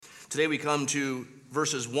Today we come to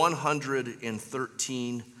verses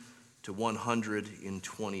 113 to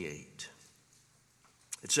 128.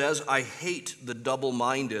 It says, I hate the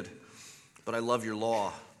double-minded, but I love your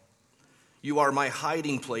law. You are my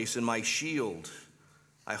hiding place and my shield.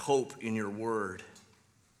 I hope in your word.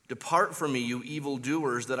 Depart from me, you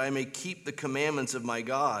evildoers, that I may keep the commandments of my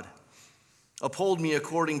God. Uphold me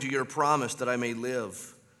according to your promise, that I may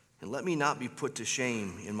live, and let me not be put to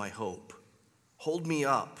shame in my hope. Hold me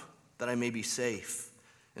up, that I may be safe,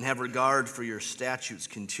 and have regard for your statutes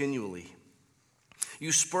continually.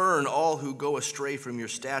 You spurn all who go astray from your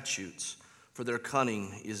statutes, for their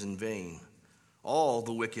cunning is in vain. All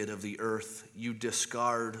the wicked of the earth you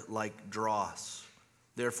discard like dross.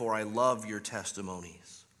 Therefore I love your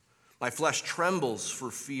testimonies. My flesh trembles for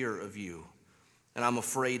fear of you, and I'm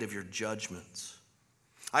afraid of your judgments.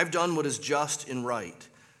 I've done what is just and right.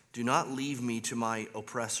 Do not leave me to my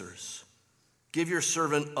oppressors. Give your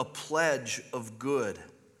servant a pledge of good.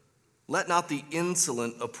 Let not the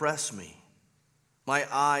insolent oppress me. My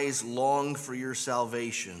eyes long for your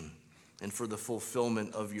salvation and for the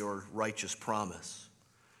fulfillment of your righteous promise.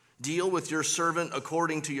 Deal with your servant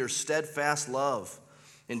according to your steadfast love,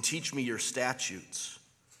 and teach me your statutes.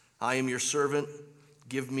 I am your servant.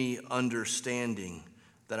 Give me understanding,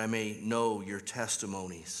 that I may know your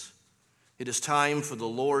testimonies. It is time for the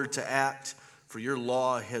Lord to act, for your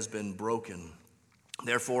law has been broken.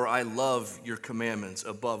 Therefore, I love your commandments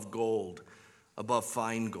above gold, above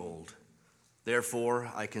fine gold.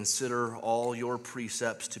 Therefore, I consider all your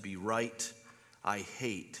precepts to be right. I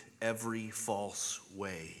hate every false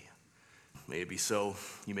way. May it be so.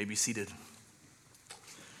 You may be seated.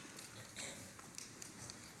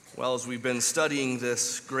 Well, as we've been studying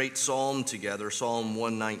this great psalm together, Psalm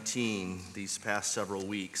 119, these past several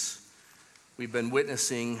weeks, we've been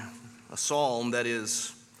witnessing a psalm that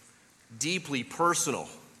is deeply personal.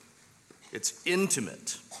 It's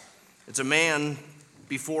intimate. It's a man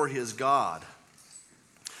before his God.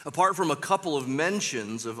 Apart from a couple of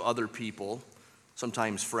mentions of other people,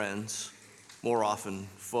 sometimes friends, more often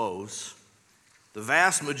foes, the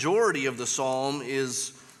vast majority of the psalm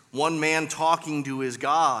is one man talking to his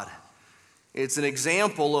God. It's an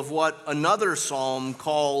example of what another psalm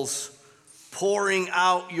calls pouring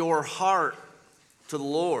out your heart to the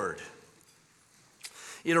Lord.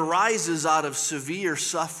 It arises out of severe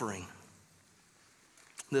suffering.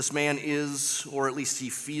 This man is, or at least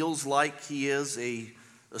he feels like he is, a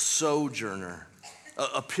sojourner,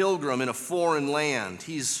 a pilgrim in a foreign land.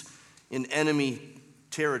 He's in enemy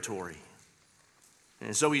territory.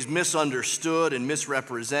 And so he's misunderstood and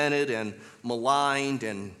misrepresented and maligned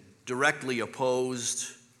and directly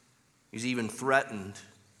opposed. He's even threatened.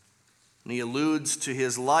 And he alludes to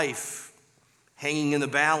his life hanging in the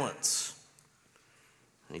balance.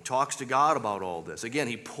 And he talks to God about all this. Again,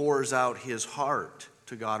 he pours out his heart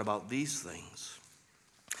to God about these things.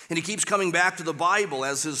 And he keeps coming back to the Bible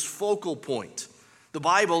as his focal point. The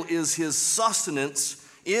Bible is his sustenance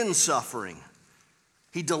in suffering.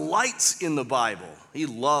 He delights in the Bible. He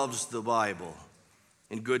loves the Bible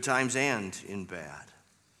in good times and in bad.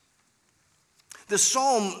 This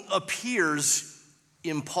psalm appears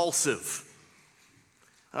impulsive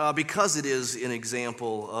because it is an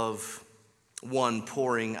example of one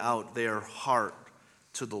pouring out their heart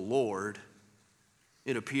to the Lord.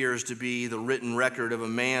 It appears to be the written record of a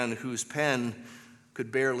man whose pen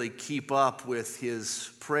could barely keep up with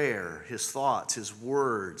his prayer, his thoughts, his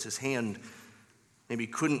words. His hand maybe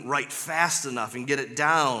couldn't write fast enough and get it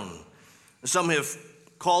down. Some have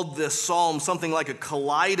called this psalm something like a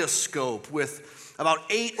kaleidoscope with about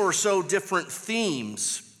 8 or so different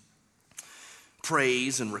themes: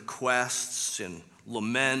 praise and requests and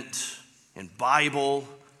lament and Bible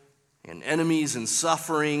and enemies and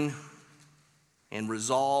suffering and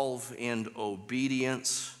resolve and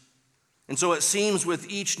obedience. And so it seems with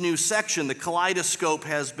each new section, the kaleidoscope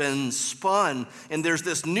has been spun, and there's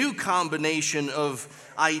this new combination of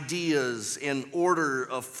ideas and order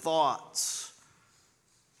of thoughts.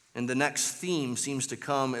 And the next theme seems to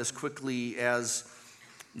come as quickly as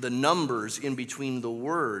the numbers in between the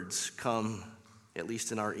words come, at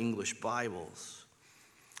least in our English Bibles.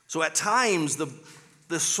 So at times,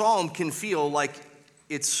 the psalm can feel like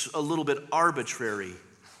it's a little bit arbitrary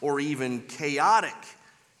or even chaotic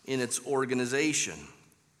in its organization.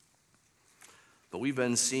 But we've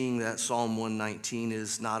been seeing that Psalm 119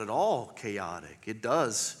 is not at all chaotic. It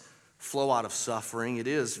does flow out of suffering. It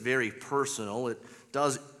is very personal. It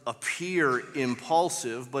does appear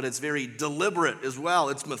impulsive, but it's very deliberate as well.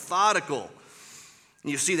 It's methodical.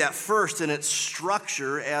 And you see that first in its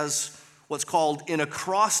structure as what's called an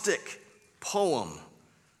acrostic poem,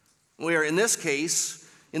 where in this case,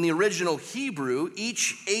 In the original Hebrew,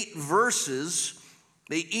 each 8 verses,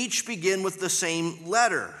 they each begin with the same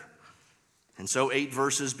letter. And so 8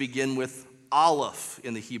 verses begin with Aleph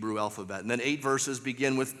in the Hebrew alphabet. And then 8 verses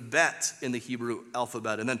begin with Bet in the Hebrew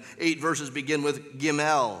alphabet. And then 8 verses begin with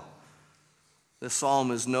Gimel. This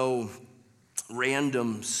psalm is no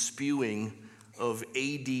random spewing of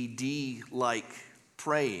ADD-like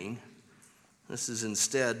praying. This is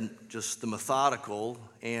instead just the methodical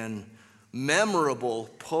and memorable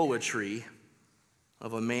poetry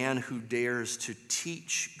of a man who dares to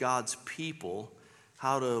teach God's people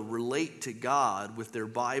how to relate to God with their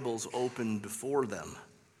Bibles open before them.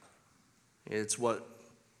 It's what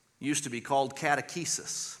used to be called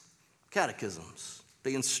catechesis, catechisms.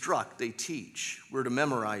 They instruct, they teach. We're to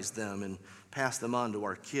memorize them and pass them on to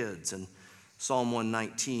our kids. And Psalm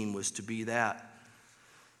 119 was to be that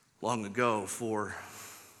long ago for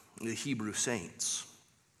the Hebrew saints.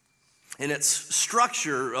 In its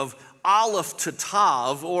structure of Aleph to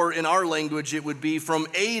Tav, or in our language it would be from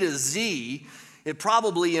A to Z, it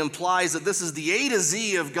probably implies that this is the A to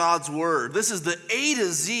Z of God's Word. This is the A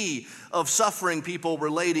to Z of suffering people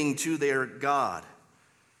relating to their God.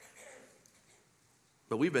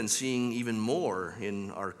 But we've been seeing even more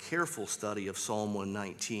in our careful study of Psalm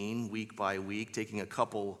 119, week by week, taking a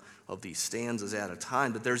couple of these stanzas at a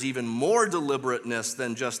time. But there's even more deliberateness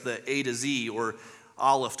than just the A to Z or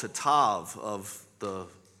Aleph to Tav of the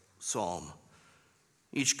psalm.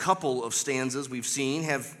 Each couple of stanzas we've seen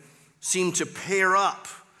have seemed to pair up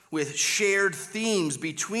with shared themes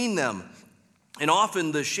between them. And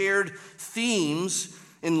often the shared themes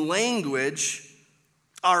in language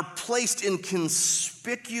are placed in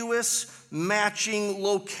conspicuous matching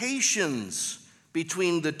locations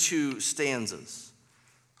between the two stanzas.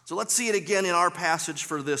 So let's see it again in our passage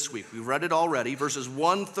for this week. We've read it already, verses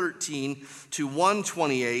 113 to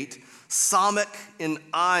 128, Samech and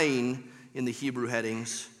Ayin in the Hebrew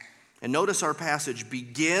headings. And notice our passage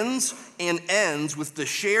begins and ends with the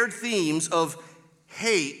shared themes of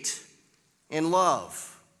hate and love.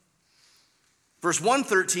 Verse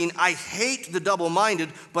 113, I hate the double-minded,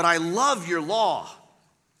 but I love your law.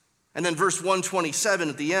 And then verse 127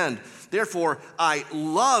 at the end, therefore I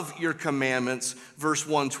love your commandments. Verse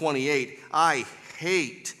 128, I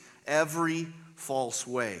hate every false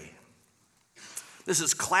way. This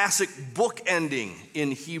is classic bookending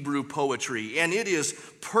in Hebrew poetry, and it is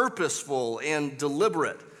purposeful and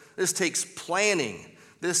deliberate. This takes planning.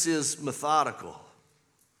 This is methodical.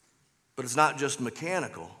 But it's not just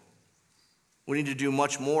mechanical. We need to do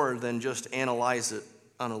much more than just analyze it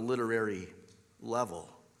on a literary level.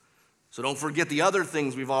 So don't forget the other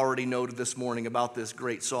things we've already noted this morning about this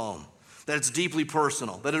great psalm. That it's deeply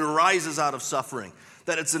personal, that it arises out of suffering,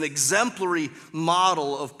 that it's an exemplary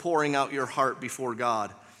model of pouring out your heart before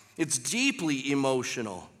God. It's deeply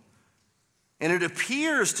emotional, and it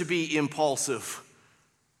appears to be impulsive,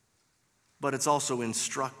 but it's also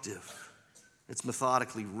instructive. It's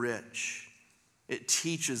methodically rich. It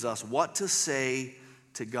teaches us what to say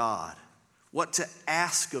to God, what to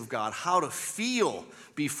ask of God, how to feel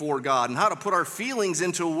before God, and how to put our feelings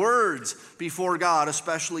into words before God,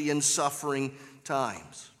 especially in suffering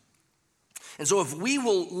times. And so if we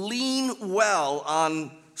will lean well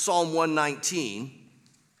on Psalm 119,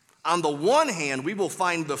 on the one hand, we will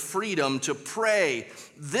find the freedom to pray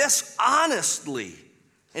this honestly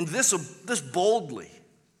and this boldly.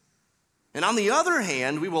 And on the other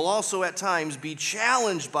hand, we will also at times be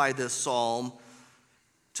challenged by this psalm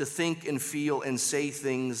to think and feel and say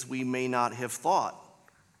things we may not have thought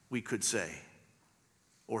we could say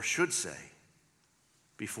or should say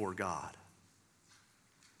before God.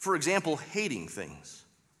 For example, hating things.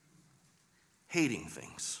 Hating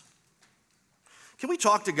things. Can we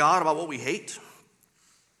talk to God about what we hate?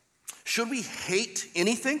 Should we hate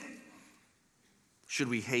anything? Should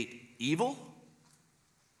we hate evil?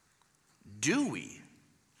 Do we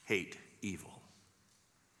hate evil?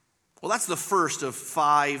 Well, that's the first of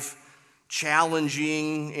 5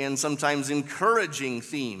 challenging and sometimes encouraging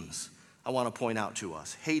themes I want to point out to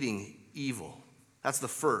us. Hating evil. That's the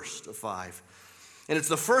first of 5. And it's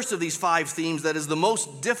the first of these 5 themes that is the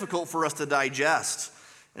most difficult for us to digest.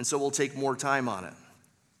 And so we'll take more time on it.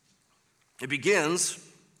 It begins,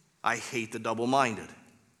 I hate the double-minded.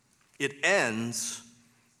 It ends,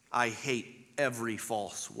 I hate every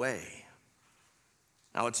false way.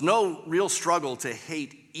 Now, it's no real struggle to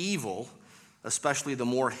hate evil, especially the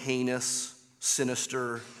more heinous,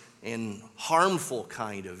 sinister, and harmful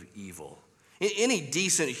kind of evil. Any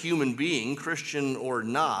decent human being, Christian or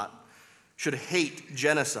not, should hate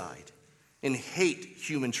genocide and hate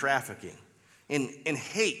human trafficking and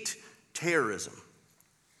hate terrorism.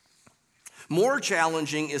 More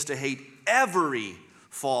challenging is to hate every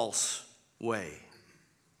false way.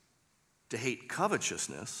 To hate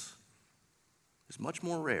covetousness is much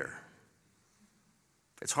more rare.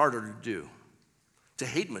 It's harder to do. To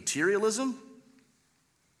hate materialism?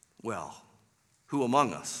 Well, who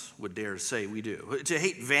among us would dare say we do? To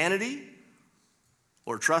hate vanity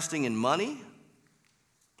or trusting in money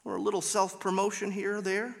or a little self-promotion here or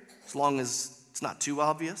there, as long as it's not too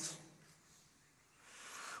obvious?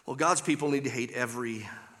 Well, God's people need to hate every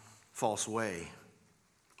false way.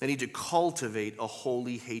 They need to cultivate a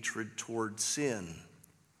holy hatred toward sin,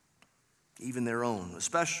 even their own,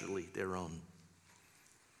 especially their own.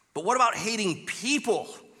 But what about hating people?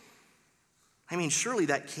 I mean, surely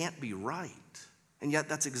that can't be right. And yet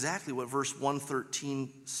that's exactly what verse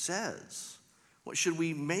 113 says. What should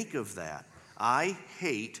we make of that? I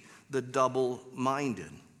hate the double-minded.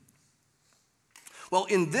 Well,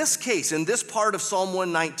 in this case, in this part of Psalm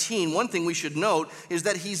 119, one thing we should note is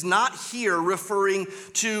that he's not here referring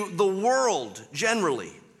to the world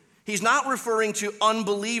generally. He's not referring to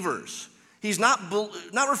unbelievers. He's not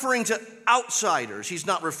referring to outsiders. He's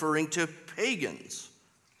not referring to pagans.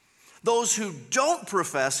 Those who don't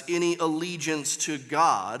profess any allegiance to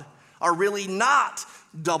God are really not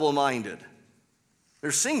double-minded.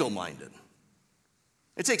 They're single-minded.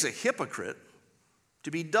 It takes a hypocrite to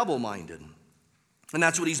be double-minded. And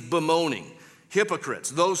that's what he's bemoaning.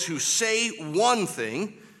 Hypocrites, those who say one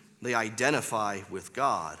thing, they identify with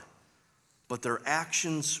God, but their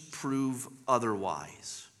actions prove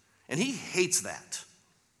otherwise. And he hates that.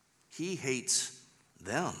 He hates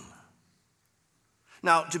them.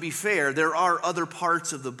 Now, to be fair, there are other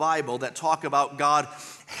parts of the Bible that talk about God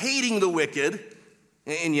hating the wicked,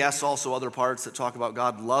 and yes, also other parts that talk about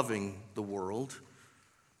God loving the world.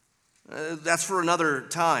 That's for another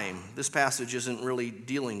time. This passage isn't really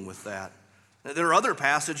dealing with that. There are other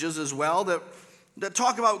passages as well that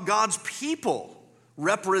talk about God's people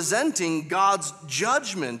representing God's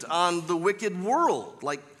judgment on the wicked world.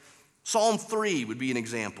 Like Psalm 3 would be an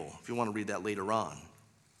example, if you want to read that later on.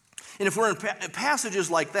 And if we're in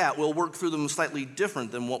passages like that, we'll work through them slightly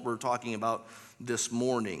different than what we're talking about this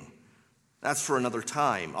morning. That's for another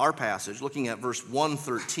time. Our passage, looking at verse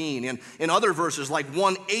 113, and in other verses like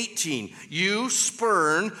 118, you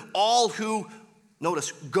spurn all who,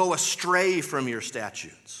 notice, go astray from your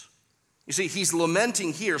statutes. You see, he's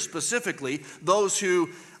lamenting here specifically those who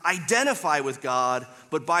identify with God,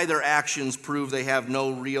 but by their actions prove they have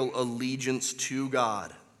no real allegiance to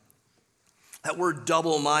God. That word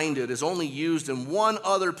double-minded is only used in one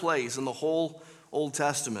other place in the whole Old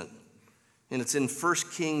Testament. And it's in 1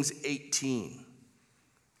 Kings 18.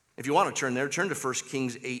 If you want to turn there, turn to 1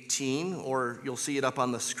 Kings 18, or you'll see it up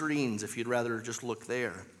on the screens if you'd rather just look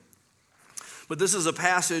there. But this is a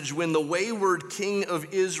passage when the wayward king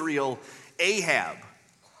of Israel, Ahab,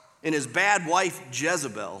 and his bad wife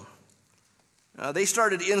Jezebel, they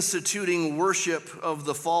started instituting worship of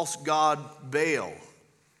the false god Baal.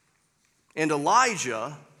 And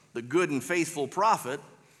Elijah, the good and faithful prophet,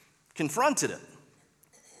 confronted it.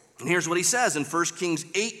 And here's what he says in 1 Kings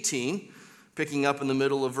 18, picking up in the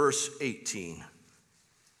middle of verse 18.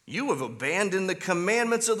 You have abandoned the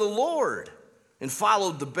commandments of the Lord and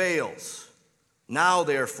followed the Baals. Now,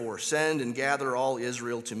 therefore, send and gather all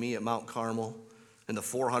Israel to me at Mount Carmel, and the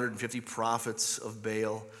 450 prophets of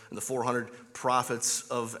Baal, and the 400 prophets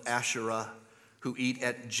of Asherah who eat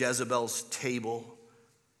at Jezebel's table.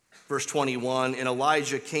 Verse 21, and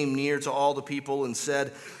Elijah came near to all the people and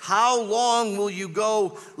said, how long will you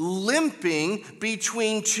go limping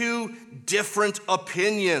between two different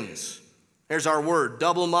opinions? There's our word,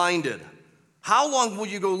 double-minded. How long will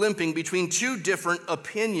you go limping between two different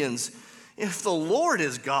opinions? If the Lord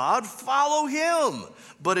is God, follow him.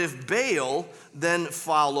 But if Baal, then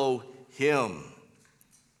follow him.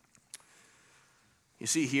 You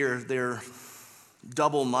see here, their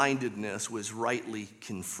double-mindedness was rightly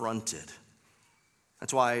confronted.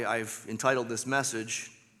 That's why I've entitled this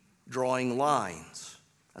message, Drawing Lines.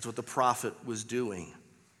 That's what the prophet was doing.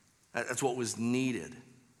 That's what was needed.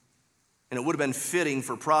 And it would have been fitting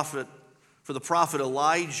for the prophet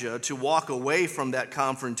Elijah to walk away from that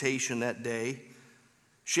confrontation that day,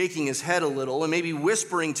 shaking his head a little and maybe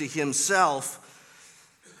whispering to himself,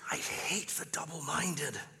 I hate the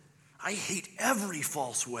double-minded. I hate every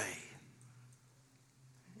false way.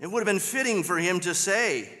 It would have been fitting for him to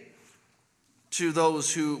say to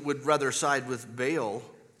those who would rather side with Baal,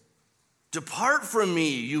 depart from me,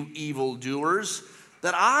 you evildoers,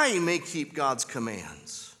 that I may keep God's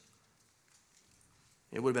commands.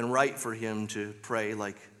 It would have been right for him to pray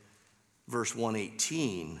like verse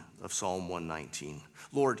 118, of Psalm 119.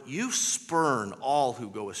 Lord, you spurn all who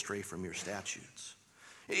go astray from your statutes.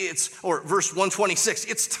 Or verse 126,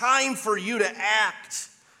 it's time for you to act,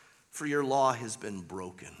 for your law has been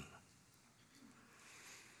broken.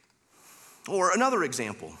 Or another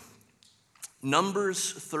example,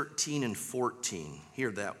 Numbers 13 and 14.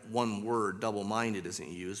 Here that one word, double-minded, isn't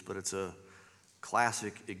used, but it's a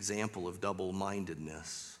classic example of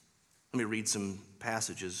double-mindedness. Let me read some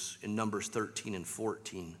passages in Numbers 13 and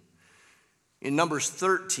 14. In Numbers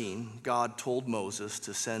 13, God told Moses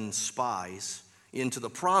to send spies into the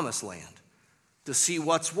promised land to see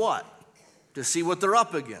what's what, to see what they're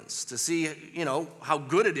up against, to see, how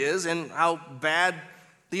good it is and how bad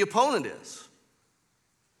the opponent is.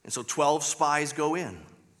 And so 12 spies go in,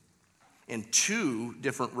 and 2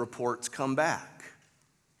 different reports come back.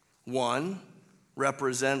 One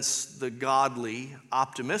represents the godly,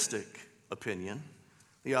 optimistic opinion.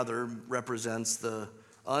 The other represents the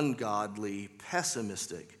ungodly,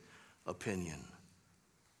 pessimistic opinion.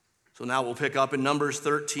 So now we'll pick up in Numbers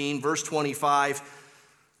 13, verse 25.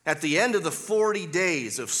 At the end of the 40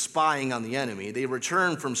 days of spying on the enemy, they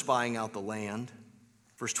returned from spying out the land.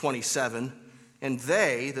 Verse 27, and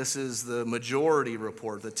this is the majority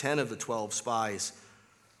report, the 10 of the 12 spies,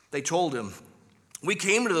 they told him, we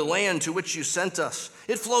came to the land to which you sent us.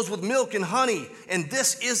 It flows with milk and honey, and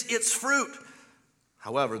this is its fruit.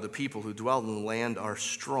 However, the people who dwell in the land are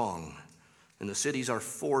strong, and the cities are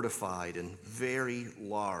fortified and very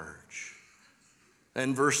large.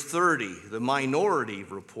 And verse 30, the minority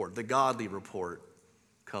report, the godly report,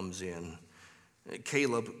 comes in.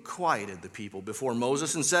 Caleb quieted the people before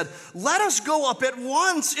Moses and said, let us go up at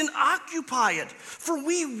once and occupy it, for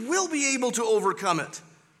we will be able to overcome it.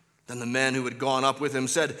 Then the men who had gone up with him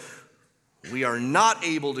said, we are not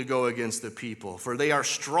able to go against the people, for they are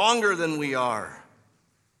stronger than we are.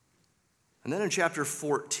 And then in chapter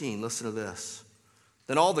 14, listen to this.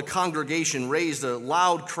 Then all the congregation raised a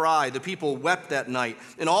loud cry. The people wept that night,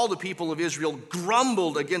 and all the people of Israel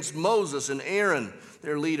grumbled against Moses and Aaron,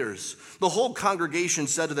 their leaders. The whole congregation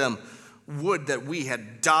said to them, would that we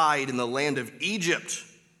had died in the land of Egypt,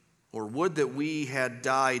 or would that we had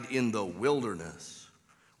died in the wilderness.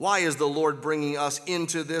 Why is the Lord bringing us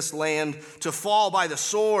into this land to fall by the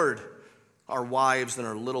sword? Our wives and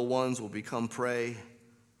our little ones will become prey.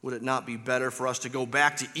 Would it not be better for us to go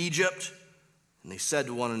back to Egypt? And they said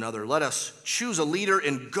to one another, let us choose a leader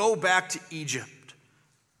and go back to Egypt.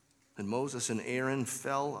 And Moses and Aaron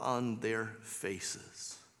fell on their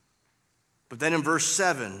faces. But then in verse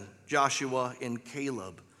 7, Joshua and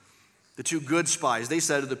Caleb, the 2 good spies, they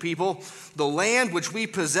said to the people, the land which we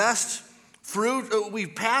passed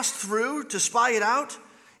through to spy it out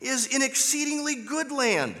is an exceedingly good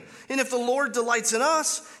land. And if the Lord delights in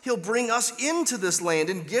us, he'll bring us into this land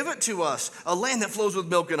and give it to us, a land that flows with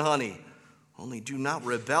milk and honey. Only do not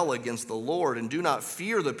rebel against the Lord and do not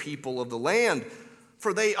fear the people of the land,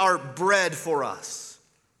 for they are bread for us.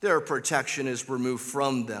 Their protection is removed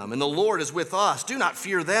from them, and the Lord is with us. Do not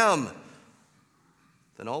fear them.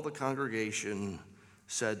 Then all the congregation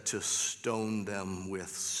said to stone them with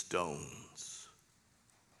stones.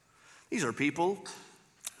 These are people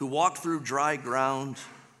who walked through dry ground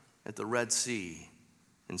at the Red Sea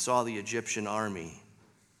and saw the Egyptian army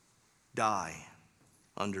die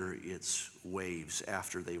under its waves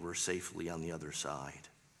after they were safely on the other side.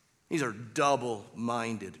 These are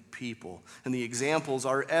double-minded people, and the examples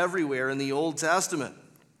are everywhere in the Old Testament.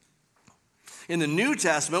 In the New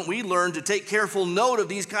Testament, we learn to take careful note of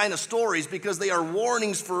these kind of stories because they are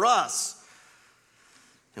warnings for us,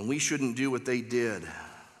 and we shouldn't do what they did.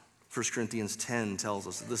 1 Corinthians 10 tells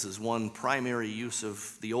us that this is one primary use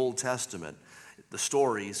of the Old Testament. The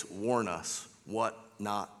stories warn us what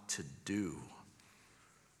not to do.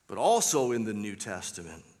 But also in the New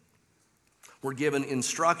Testament, we're given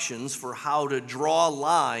instructions for how to draw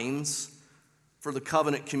lines for the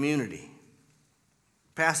covenant community.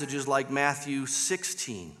 Passages like Matthew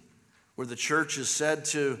 16, where the church is said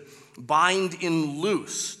to bind in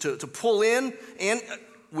loose, to pull in, and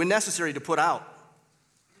when necessary, to put out.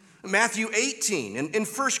 Matthew 18 and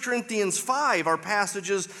 1 Corinthians 5 are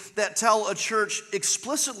passages that tell a church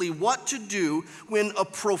explicitly what to do when a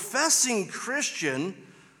professing Christian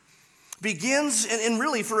begins, and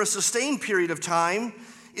really for a sustained period of time,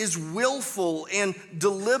 is willful and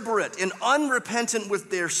deliberate and unrepentant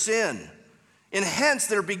with their sin. And hence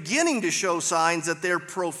they're beginning to show signs that their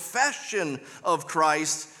profession of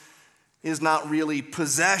Christ is not really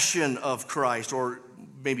possession of Christ, or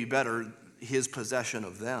maybe better, his possession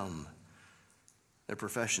of them. Their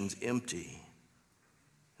profession's empty.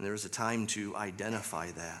 And there is a time to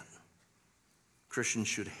identify that. Christians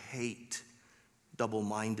should hate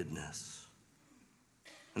double-mindedness.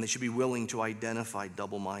 And they should be willing to identify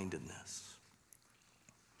double-mindedness.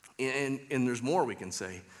 And there's more we can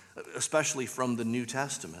say, especially from the New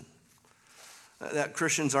Testament, that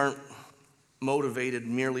Christians aren't motivated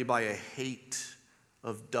merely by a hate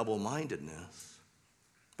of double-mindedness,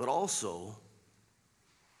 but also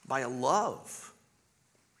by a love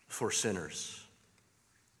for sinners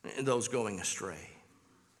and those going astray.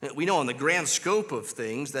 We know in the grand scope of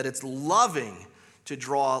things that it's loving to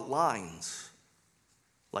draw lines,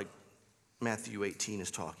 like Matthew 18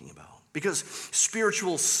 is talking about. Because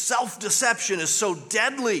spiritual self-deception is so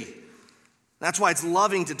deadly. That's why it's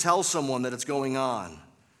loving to tell someone that it's going on.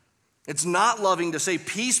 It's not loving to say,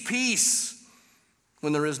 peace, peace,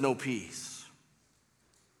 when there is no peace.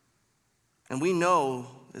 And we know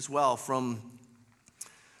as well from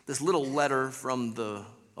this little letter from the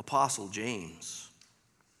Apostle James,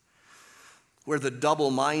 where the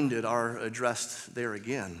double-minded are addressed there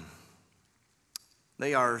again.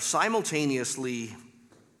 They are simultaneously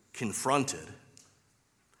confronted,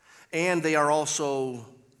 and they are also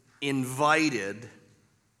invited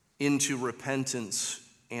into repentance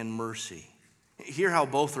and mercy. Hear how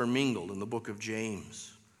both are mingled in the book of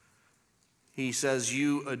James. He says,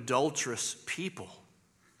 "You adulterous people,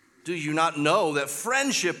 do you not know that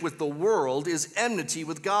friendship with the world is enmity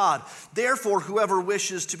with God? Therefore, whoever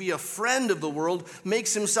wishes to be a friend of the world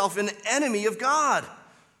makes himself an enemy of God."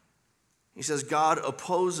 He says, God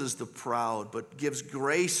opposes the proud, but gives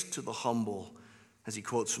grace to the humble, as he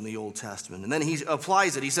quotes from the Old Testament. And then he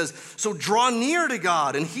applies it. He says, so draw near to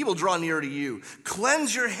God, and he will draw near to you.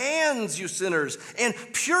 Cleanse your hands, you sinners, and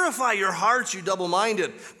purify your hearts, you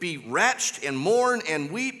double-minded. Be wretched and mourn and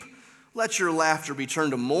weep. Let your laughter be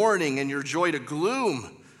turned to mourning and your joy to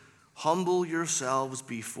gloom. Humble yourselves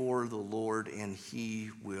before the Lord, and he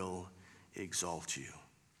will exalt you.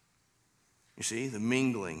 You see, the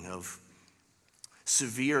mingling of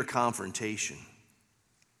severe confrontation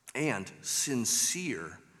and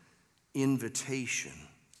sincere invitation.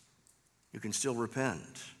 You can still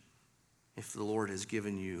repent if the Lord has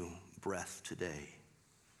given you breath today.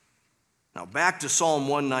 Now back to Psalm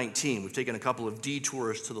 119. We've taken a couple of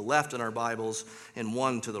detours to the left in our Bibles and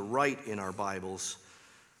one to the right in our Bibles.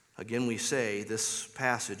 Again, we say this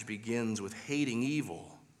passage begins with hating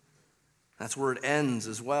evil. That's where it ends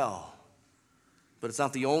as well. But it's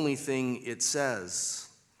not the only thing it says.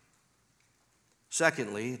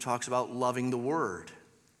 Secondly, it talks about loving the word,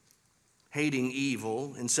 hating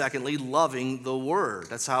evil, and secondly, loving the word.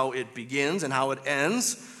 That's how it begins and how it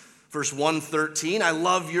ends. Verse 113, I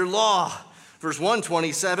love your law. Verse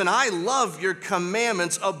 127, I love your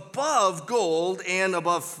commandments above gold and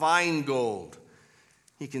above fine gold.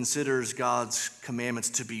 He considers God's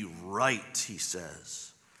commandments to be right, he says.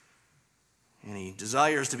 And he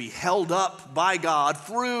desires to be held up by God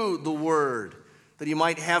through the word, that he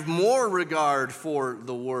might have more regard for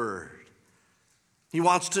the word. He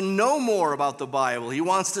wants to know more about the Bible. He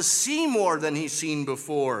wants to see more than he's seen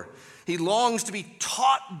before. He longs to be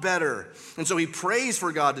taught better, and so he prays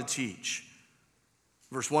for God to teach.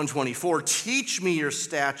 Verse 124, teach me your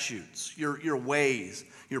statutes, your ways,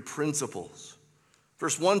 your principles.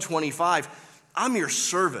 Verse 125, I'm your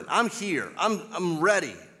servant. I'm here. I'm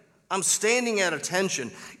ready. I'm standing at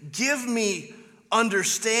attention. Give me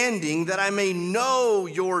understanding that I may know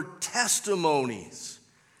your testimonies.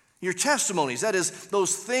 Your testimonies, that is,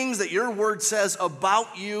 those things that your word says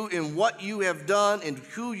about you and what you have done and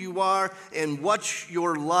who you are and what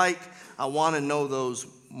you're like. I want to know those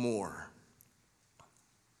more.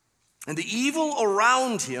 And the evil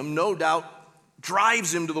around him, no doubt,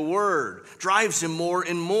 drives him to the word, drives him more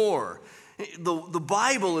and more. The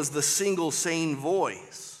Bible is the single sane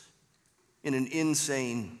voice in an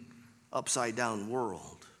insane, upside-down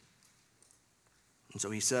world. And so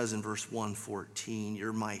he says in verse 114,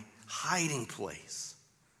 you're my hiding place,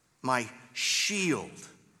 my shield,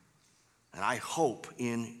 and I hope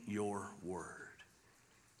in your word.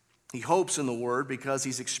 He hopes in the word because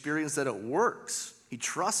he's experienced that it works. He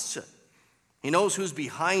trusts it. He knows who's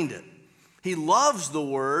behind it. He loves the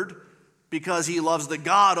word because he loves the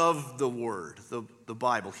God of the word, the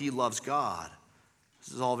Bible. He loves God.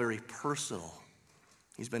 This is all very personal.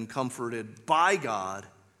 He's been comforted by God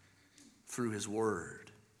through his word.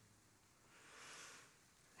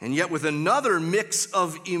 And yet with another mix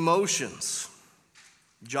of emotions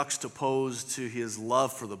juxtaposed to his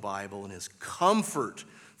love for the Bible and his comfort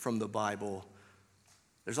from the Bible,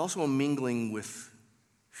 there's also a mingling with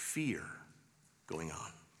fear going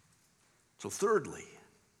on. So thirdly,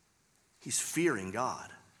 he's fearing God.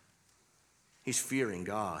 He's fearing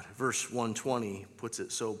God. Verse 120 puts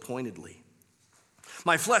it so pointedly.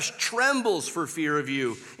 My flesh trembles for fear of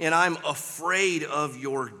you, and I'm afraid of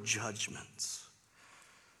your judgments.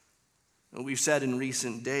 We've said in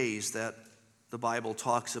recent days that the Bible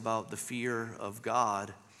talks about the fear of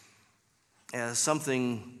God as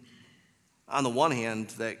something, on the one hand,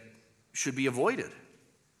 that should be avoided.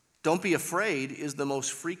 Don't be afraid is the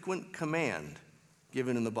most frequent command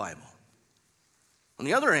given in the Bible. On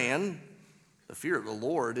the other hand, the fear of the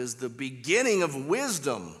Lord is the beginning of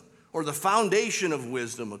wisdom, or the foundation of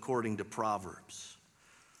wisdom, according to Proverbs.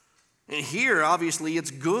 And here, obviously,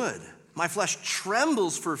 it's good. My flesh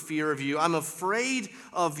trembles for fear of you. I'm afraid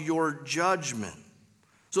of your judgment.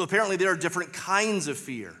 So apparently there are different kinds of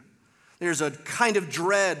fear. There's a kind of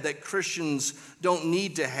dread that Christians don't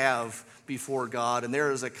need to have before God, and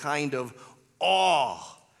there is a kind of awe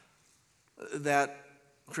that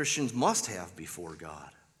Christians must have before God.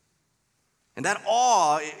 And that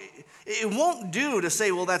awe, it won't do to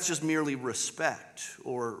say, well, that's just merely respect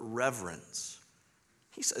or reverence.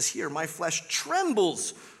 He says here, my flesh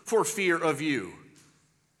trembles for fear of you.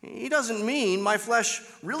 He doesn't mean my flesh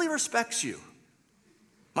really respects you.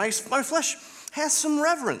 My flesh has some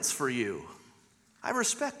reverence for you. I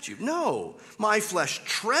respect you. No, my flesh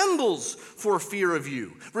trembles for fear of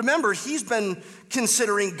you. Remember, he's been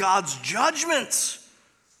considering God's judgments.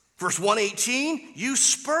 Verse 118, you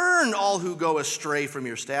spurn all who go astray from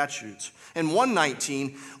your statutes. And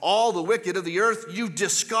 119, all the wicked of the earth you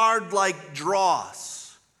discard like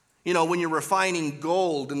dross. You know, when you're refining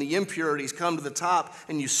gold and the impurities come to the top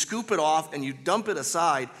and you scoop it off and you dump it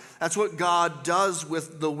aside, that's what God does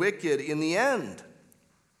with the wicked in the end.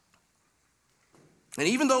 And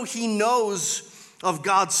even though he knows of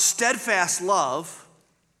God's steadfast love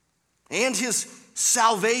and his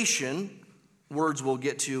salvation, words we'll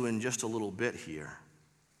get to in just a little bit here,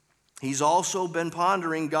 he's also been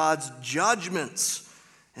pondering God's judgments,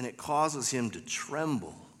 and it causes him to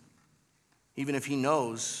tremble, even if he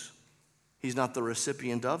knows he's not the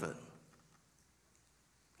recipient of it.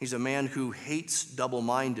 He's a man who hates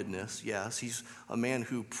double-mindedness, yes. He's a man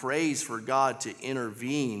who prays for God to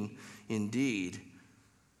intervene, indeed.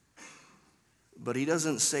 But he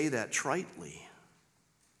doesn't say that tritely.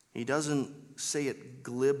 He doesn't say it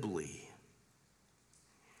glibly.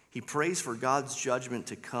 He prays for God's judgment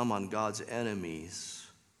to come on God's enemies,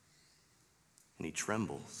 and he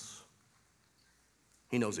trembles.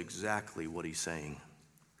 He knows exactly what he's saying.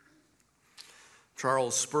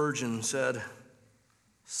 Charles Spurgeon said,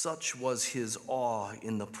 such was his awe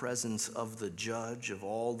in the presence of the judge of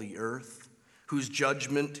all the earth, whose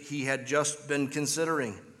judgment he had just been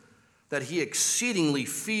considering, that he exceedingly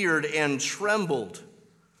feared and trembled.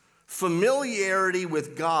 Familiarity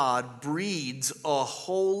with God breeds a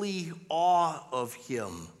holy awe of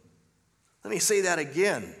him. Let me say that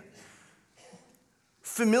again.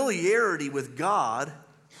 Familiarity with God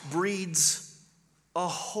breeds a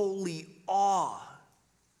holy awe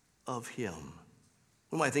of him.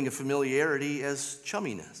 We might think of familiarity as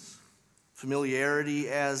chumminess, familiarity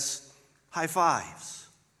as high fives,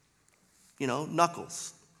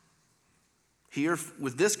 knuckles. Here,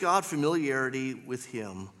 with this God, familiarity with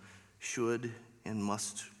him should and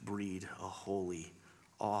must breed a holy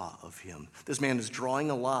awe of him. This man is drawing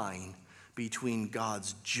a line between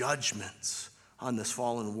God's judgments on this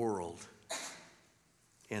fallen world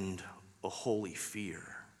and a holy fear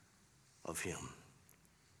of him.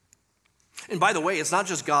 And by the way, it's not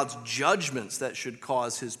just God's judgments that should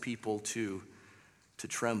cause his people to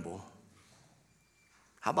tremble.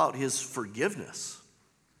 How about his forgiveness?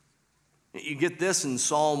 You get this in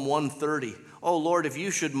Psalm 130. Oh Lord, if you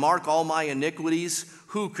should mark all my iniquities,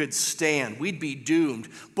 who could stand? We'd be doomed.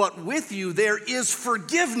 But with you there is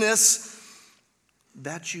forgiveness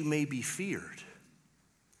that you may be feared.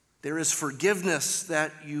 There is forgiveness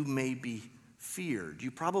that you may be feared.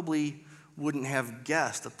 You probably wouldn't have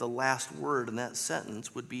guessed that the last word in that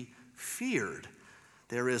sentence would be feared.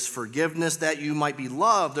 There is forgiveness that you might be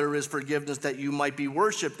loved. There is forgiveness that you might be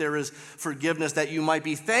worshiped. There is forgiveness that you might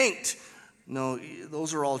be thanked. No,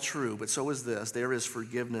 those are all true, but so is this. There is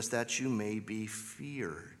forgiveness that you may be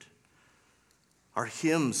feared. Our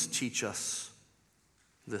hymns teach us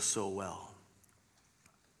this so well.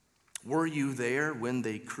 Were you there when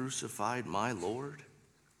they crucified my Lord?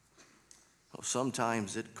 Oh,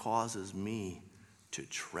 sometimes it causes me to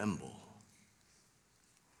tremble.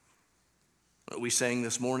 We sang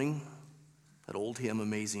this morning that old hymn,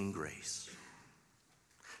 Amazing Grace.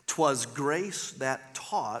 'Twas grace that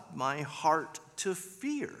taught my heart to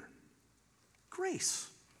fear. Grace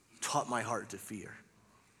taught my heart to fear.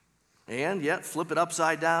 And yet, flip it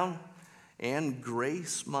upside down, and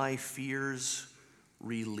grace my fears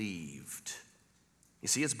relieved. You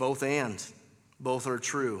see, it's both and. Both are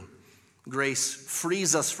true. Grace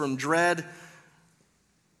frees us from dread,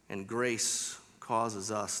 and grace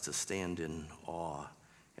causes us to stand in awe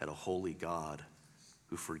at a holy God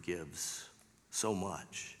who forgives so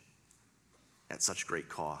much at such great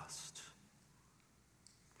cost.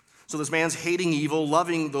 So this man's hating evil,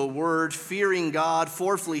 loving the word, fearing God.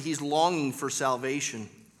 Fourthly, he's longing for salvation.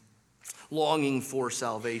 Longing for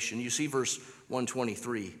salvation. You see verse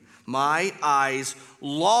 123. My eyes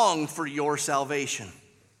long for your salvation.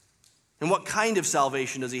 And what kind of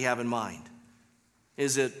salvation does he have in mind?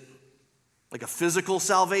 Is it like a physical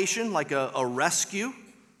salvation, like a rescue?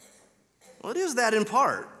 Well, it is that in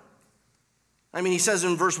part. I mean, he says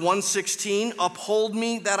in verse 116, uphold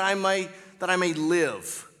me that I may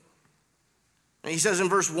live. And he says in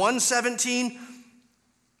verse 117,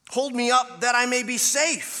 hold me up that I may be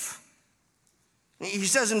safe. He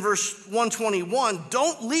says in verse 121,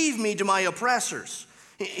 don't leave me to my oppressors.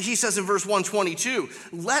 He says in verse 122,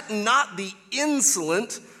 let not the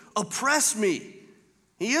insolent oppress me.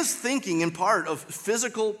 He is thinking in part of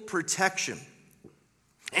physical protection.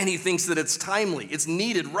 And he thinks that it's timely, it's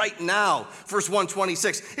needed right now. Verse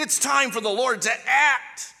 126, it's time for the Lord to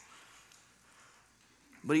act.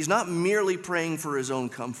 But he's not merely praying for his own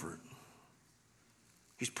comfort.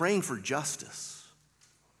 He's praying for justice.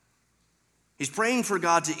 He's praying for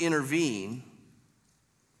God to intervene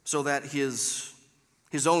so that his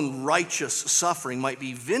own righteous suffering might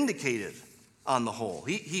be vindicated on the whole.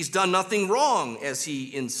 He's done nothing wrong, as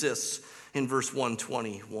he insists in verse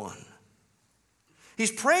 121.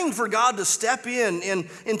 He's praying for God to step in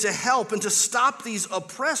and to help and to stop these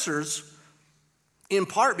oppressors, in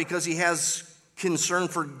part because he has concern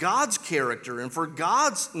for God's character and for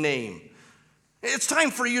God's name. It's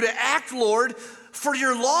time for you to act, Lord, for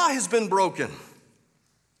your law has been broken.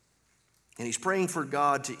 And he's praying for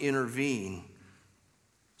God to intervene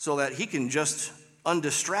so that he can just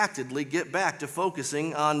undistractedly get back to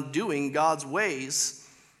focusing on doing God's ways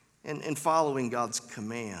and following God's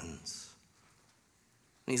commands.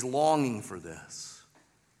 And he's longing for this.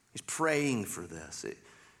 He's praying for this.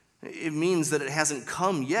 It means that it hasn't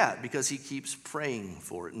come yet because he keeps praying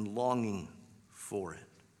for it and longing for it.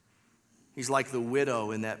 He's like the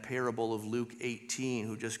widow in that parable of Luke 18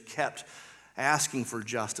 who just kept asking for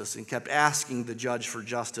justice and kept asking the judge for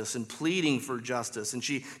justice and pleading for justice. And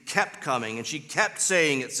she kept coming and she kept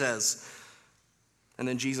saying, it says. And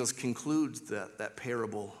then Jesus concludes that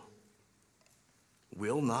parable.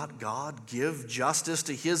 Will not God give justice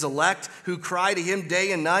to his elect who cry to him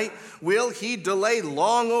day and night? Will he delay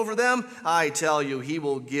long over them? I tell you, he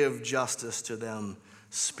will give justice to them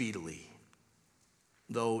speedily,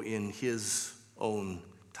 though in his own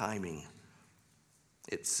timing,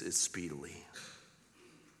 it's speedily.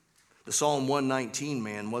 The Psalm 119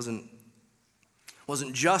 man wasn't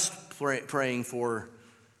just praying for,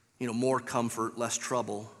 more comfort, less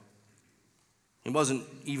trouble. He wasn't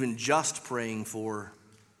even just praying for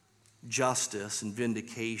justice and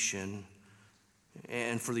vindication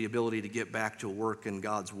and for the ability to get back to work in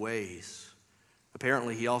God's ways.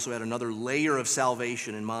 Apparently, he also had another layer of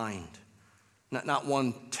salvation in mind. Not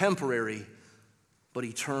one temporary, but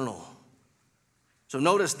eternal. So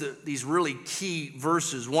notice these really key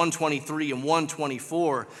verses, 123 and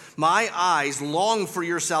 124. My eyes long for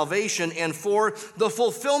your salvation and for the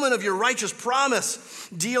fulfillment of your righteous promise.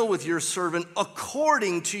 Deal with your servant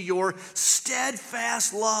according to your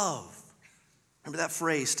steadfast love. Remember that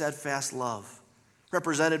phrase, steadfast love,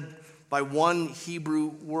 represented by one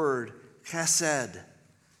Hebrew word, chesed.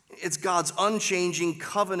 It's God's unchanging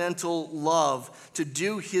covenantal love to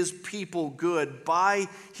do his people good by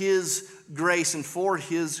his grace and for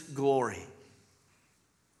his glory.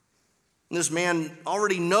 And this man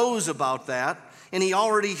already knows about that, and he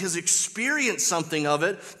already has experienced something of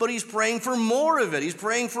it, but he's praying for more of it. He's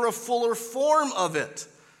praying for a fuller form of it.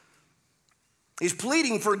 He's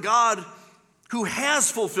pleading for God, who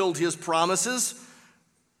has fulfilled his promises,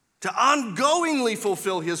 to ongoingly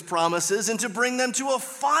fulfill his promises and to bring them to a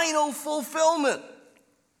final fulfillment.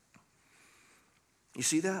 You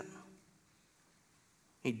see that?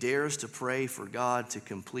 He dares to pray for God to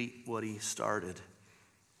complete what he started,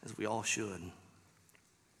 as we all should.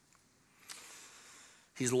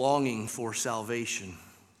 He's longing for salvation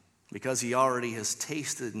because he already has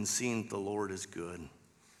tasted and seen the Lord is good.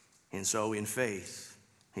 And so in faith,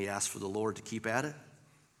 he asks for the Lord to keep at it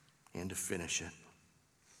and to finish it.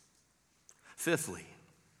 Fifthly,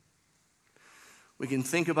 we can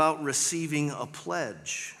think about receiving a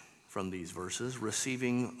pledge from these verses,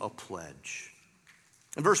 receiving a pledge.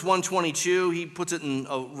 In verse 122, he puts it in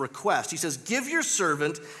a request. He says, give your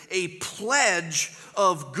servant a pledge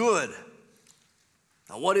of good.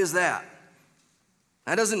 Now, what is that?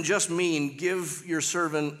 That doesn't just mean give your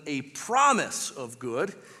servant a promise of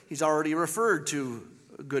good. He's already referred to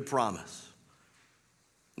a good promise.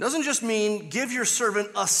 It doesn't just mean give your servant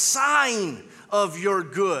a sign of your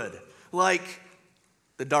good, like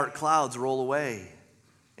the dark clouds roll away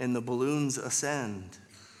and the balloons ascend,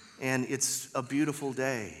 and it's a beautiful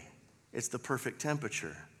day. It's the perfect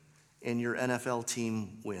temperature, and your NFL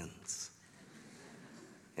team wins.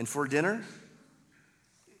 And for dinner,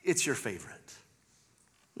 it's your favorite.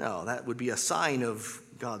 No, that would be a sign of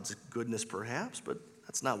God's goodness perhaps, but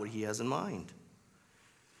that's not what he has in mind.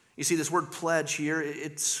 You see, this word pledge here,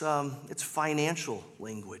 it's financial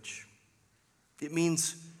language. It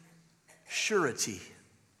means surety.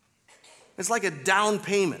 It's like a down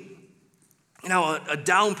payment. You know how a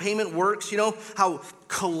down payment works? You know how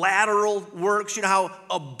collateral works? You know how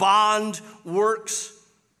a bond works?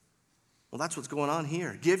 Well, that's what's going on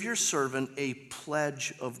here. Give your servant a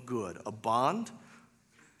pledge of good, a bond,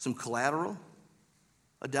 some collateral,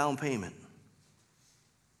 a down payment.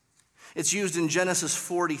 It's used in Genesis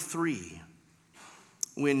 43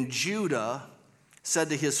 when Judah said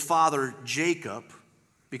to his father Jacob,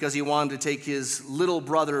 because he wanted to take his little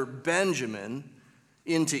brother Benjamin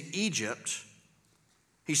into Egypt,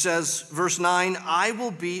 he says, verse 9, I will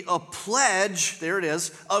be a pledge, there it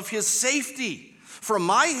is, of his safety. From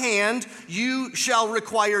my hand you shall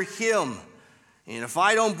require him. And if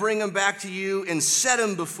I don't bring him back to you and set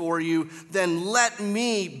him before you, then let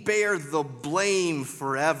me bear the blame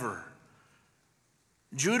forever.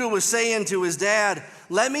 Judah was saying to his dad,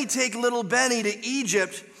 let me take little Benny to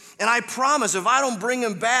Egypt, and I promise if I don't bring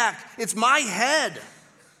him back, it's my head.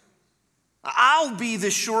 I'll be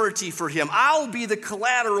the surety for him. I'll be the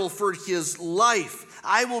collateral for his life.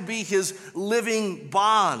 I will be his living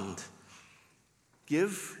bond.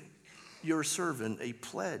 Give your servant a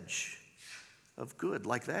pledge of good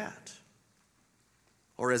like that.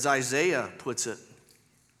 Or as Isaiah puts it,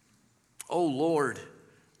 O Lord,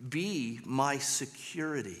 be my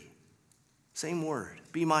security. Same word.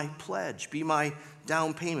 Be my pledge. Be my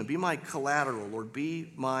down payment. Be my collateral. Lord,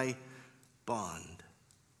 be my bond.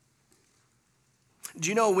 Do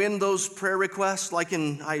you know when those prayer requests, like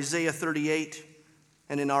in Isaiah 38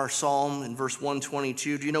 and in our psalm in verse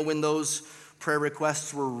 122, do you know when those prayer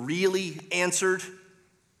requests were really answered?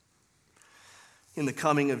 In the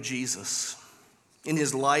coming of Jesus, in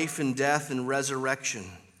his life and death and resurrection.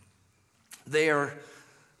 There,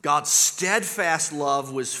 God's steadfast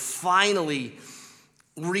love was finally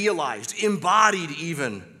realized, embodied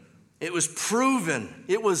even. It was proven.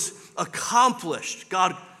 It was accomplished.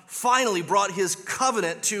 God finally brought his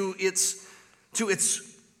covenant to its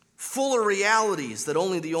fuller realities that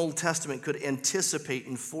only the Old Testament could anticipate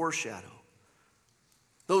and foreshadow.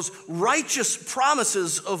 Those righteous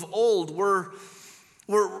promises of old were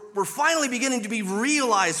finally beginning to be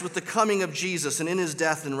realized with the coming of Jesus and in his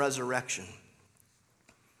death and resurrection.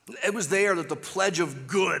 It was there that the pledge of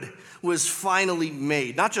good was finally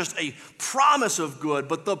made. Not just a promise of good,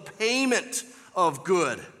 but the payment of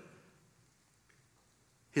good.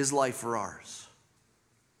 His life for ours.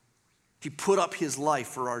 He put up his life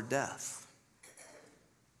for our death.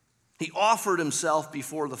 He offered himself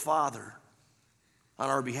before the Father on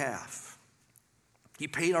our behalf. He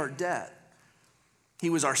paid our debt. He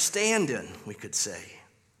was our stand-in, we could say.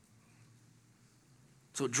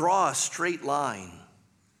 So draw a straight line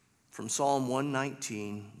from Psalm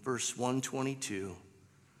 119, verse 122,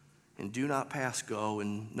 and do not pass go,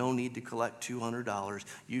 and no need to collect $200.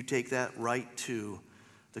 You take that right to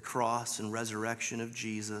the cross and resurrection of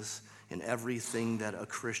Jesus and everything that a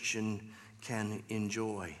Christian can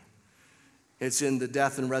enjoy. It's in the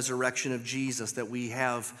death and resurrection of Jesus that we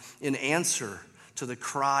have an answer to the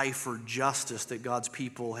cry for justice that God's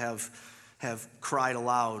people have cried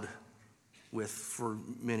aloud with for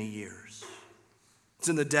many years. It's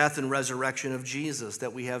in the death and resurrection of Jesus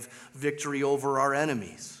that we have victory over our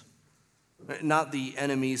enemies. Not the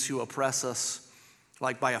enemies who oppress us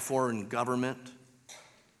like by a foreign government.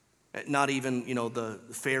 Not even, the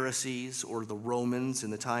Pharisees or the Romans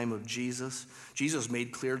in the time of Jesus. Jesus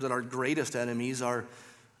made clear that our greatest enemies are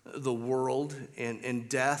the world and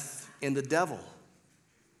death and the devil.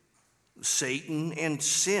 Satan and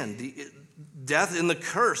sin. Death and the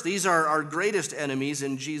curse. These are our greatest enemies,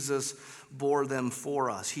 and Jesus bore them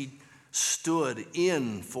for us. He stood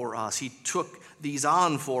in for us. He took these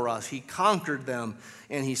on for us. He conquered them,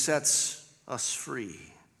 and he sets us free.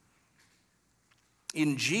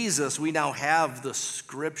 In Jesus, we now have the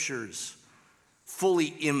scriptures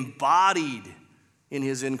fully embodied in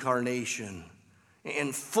his incarnation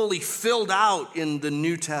and fully filled out in the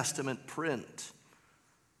New Testament print.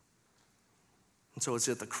 And so it's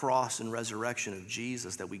at the cross and resurrection of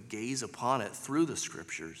Jesus that we gaze upon it through the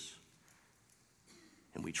Scriptures,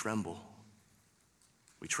 and we tremble.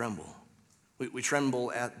 We tremble. We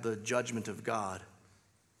tremble at the judgment of God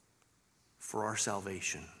for our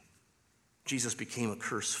salvation. Jesus became a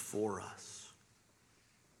curse for us.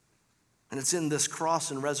 And it's in this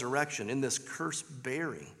cross and resurrection, in this curse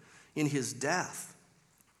bearing, in his death,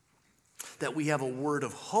 that we have a word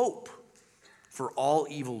of hope for all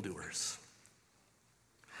evildoers.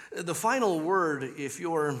 The final word, if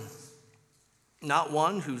you're not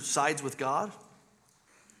one who sides with God,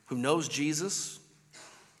 who knows Jesus,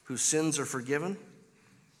 whose sins are forgiven,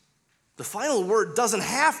 the final word doesn't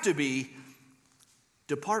have to be,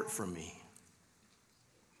 depart from me.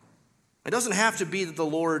 It doesn't have to be that the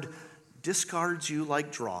Lord discards you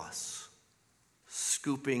like dross,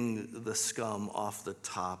 scooping the scum off the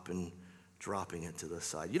top and dropping it to the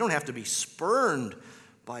side. You don't have to be spurned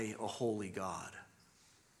by a holy God.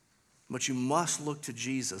 But you must look to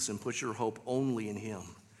Jesus and put your hope only in him.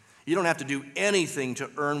 You don't have to do anything to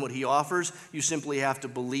earn what he offers. You simply have to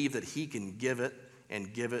believe that he can give it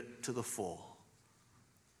and give it to the full.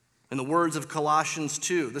 In the words of Colossians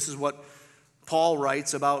 2, this is what Paul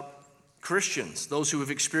writes about Christians, those who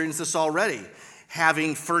have experienced this already,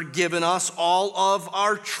 having forgiven us all of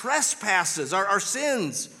our trespasses, our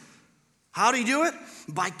sins. How do you do it?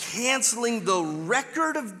 By canceling the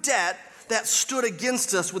record of debt that stood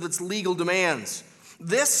against us with its legal demands.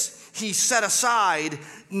 This he set aside,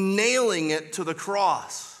 nailing it to the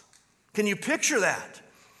cross. Can you picture that?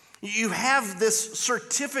 You have this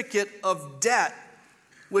certificate of debt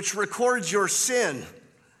which records your sin,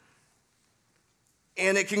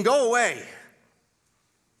 and it can go away,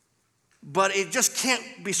 but it just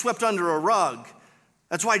can't be swept under a rug.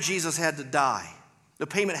 That's why Jesus had to die. The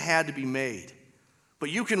payment had to be made. But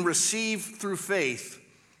you can receive through faith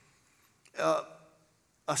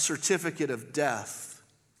a certificate of death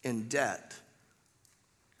and debt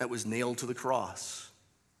that was nailed to the cross,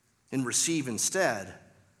 and receive instead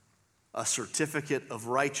a certificate of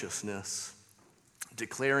righteousness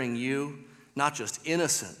declaring you not just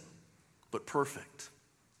innocent, but perfect.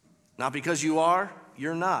 Not because you are,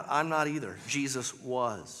 you're not. I'm not either. Jesus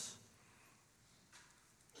was.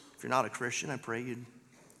 If you're not a Christian, I pray you'd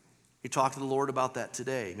talk to the Lord about that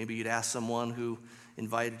today. Maybe you'd ask someone who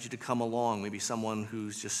invited you to come along, maybe someone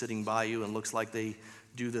who's just sitting by you and looks like they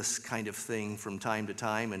do this kind of thing from time to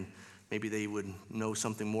time, and maybe they would know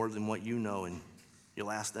something more than what you know, and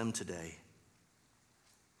you'll ask them today.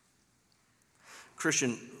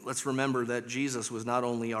 Christian, let's remember that Jesus was not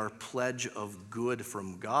only our pledge of good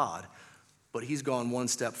from God, but he's gone one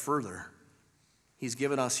step further. He's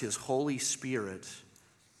given us his Holy Spirit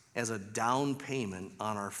as a down payment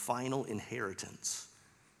on our final inheritance.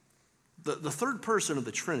 The third person of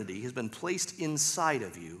the Trinity has been placed inside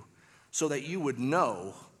of you so that you would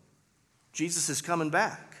know Jesus is coming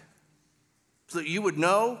back. So that you would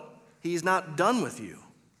know he's not done with you.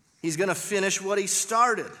 He's going to finish what he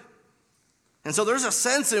started. And so there's a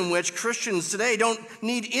sense in which Christians today don't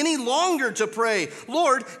need any longer to pray,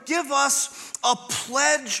 Lord, give us a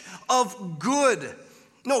pledge of good.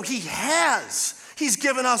 No, he has. He's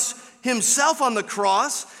given us himself on the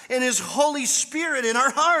cross and his Holy Spirit in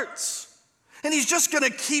our hearts. And he's just going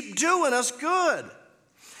to keep doing us good.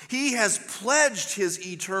 He has pledged his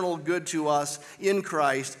eternal good to us in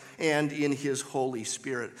Christ and in his Holy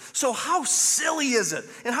Spirit. So how silly is it,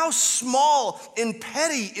 and how small and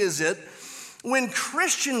petty is it when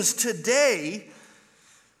Christians today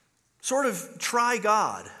sort of try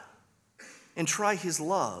God and try his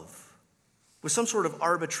love with some sort of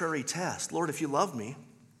arbitrary test? Lord, if you love me,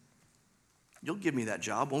 you'll give me that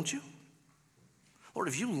job, won't you? Lord,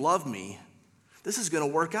 if you love me, this is going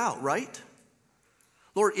to work out, right?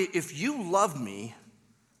 Lord, if you love me,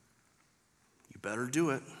 you better do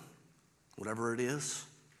it, whatever it is.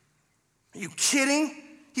 Are you kidding?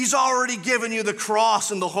 He's already given you the cross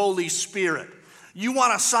and the Holy Spirit. You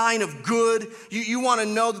want a sign of good? You want to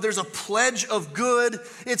know that there's a pledge of good?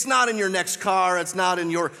 It's not in your next car. It's not in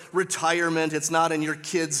your retirement. It's not in your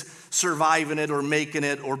kids surviving it or making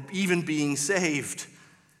it or even being saved.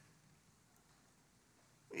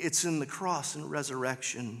 It's in the cross and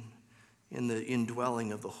resurrection, in the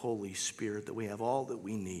indwelling of the Holy Spirit, that we have all that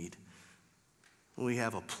we need. We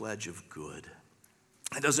have a pledge of good.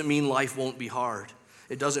 It doesn't mean life won't be hard.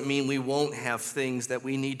 It doesn't mean we won't have things that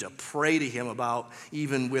we need to pray to him about,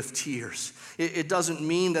 even with tears. It doesn't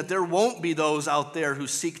mean that there won't be those out there who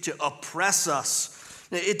seek to oppress us.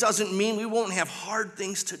 It doesn't mean we won't have hard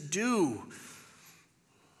things to do.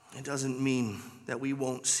 It doesn't mean that we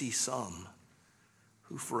won't see some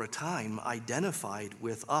who for a time identified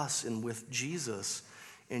with us and with Jesus,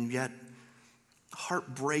 and yet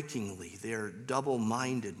heartbreakingly, their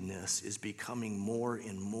double-mindedness is becoming more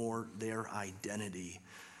and more their identity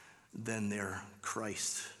than their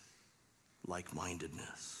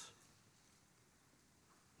Christ-like-mindedness.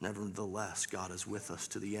 Nevertheless, God is with us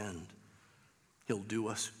to the end. He'll do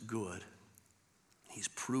us good. He's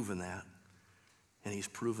proven that, and he's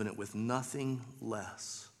proven it with nothing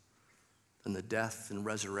less than the death and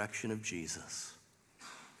resurrection of Jesus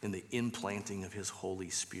and the implanting of his Holy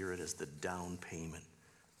Spirit as the down payment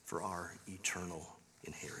for our eternal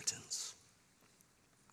inheritance.